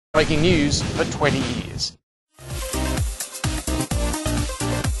Making news for 20 years.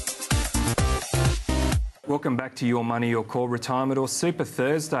 Welcome back to Your Money, Your Call, Retirement or Super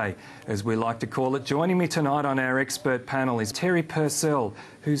Thursday, as we like to call it. Joining me tonight on our expert panel is Terry Purcell,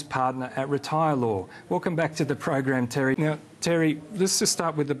 who's partner at RetireLaw. Welcome back to the program, Terry. Now, Terry, let's just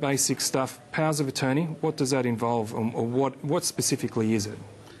start with the basic stuff. Powers of attorney, what does that involve, or what specifically is it?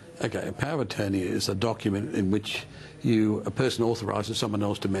 Okay, a power of attorney is a document in which a person authorises someone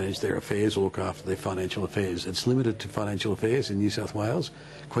else to manage their affairs or look after their financial affairs. It's limited to financial affairs in New South Wales.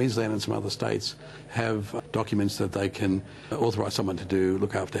 Queensland and some other states have documents that they can authorise someone to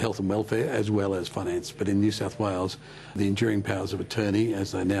look after health and welfare as well as finance. But in New South Wales, the enduring powers of attorney,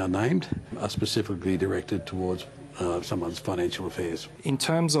 as they're now named, are specifically directed towards someone's financial affairs. In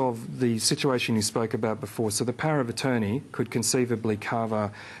terms of the situation you spoke about before, so the power of attorney could conceivably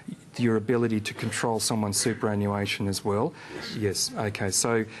cover your ability to control someone's superannuation as well. Yes. Okay.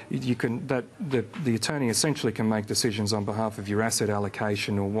 So you can the attorney essentially can make decisions on behalf of your asset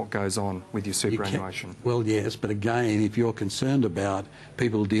allocation or what goes on with your superannuation. Well, yes, but again, if you're concerned about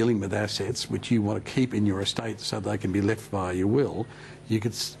people dealing with assets which you want to keep in your estate so they can be left via your will, you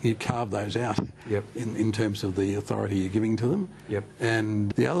carve those out. Yep. in terms of the authority you're giving to them. Yep.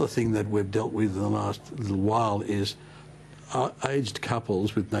 And the other thing that we've dealt with in the last little while is aged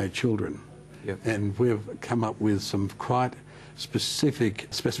couples with no children. Yep. And we've come up with some quite specific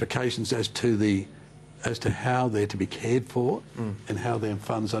specifications as to how they're to be cared for and how their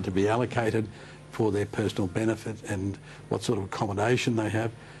funds are to be allocated for their personal benefit and what sort of accommodation they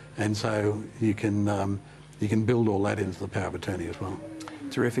have. And so you can build all that into the power of attorney as well.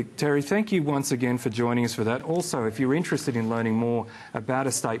 Terrific. Terry, thank you once again for joining us for that. Also, if you're interested in learning more about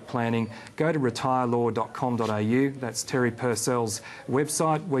estate planning, go to retirelaw.com.au. That's Terry Purcell's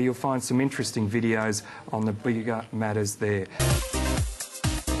website, where you'll find some interesting videos on the bigger matters there.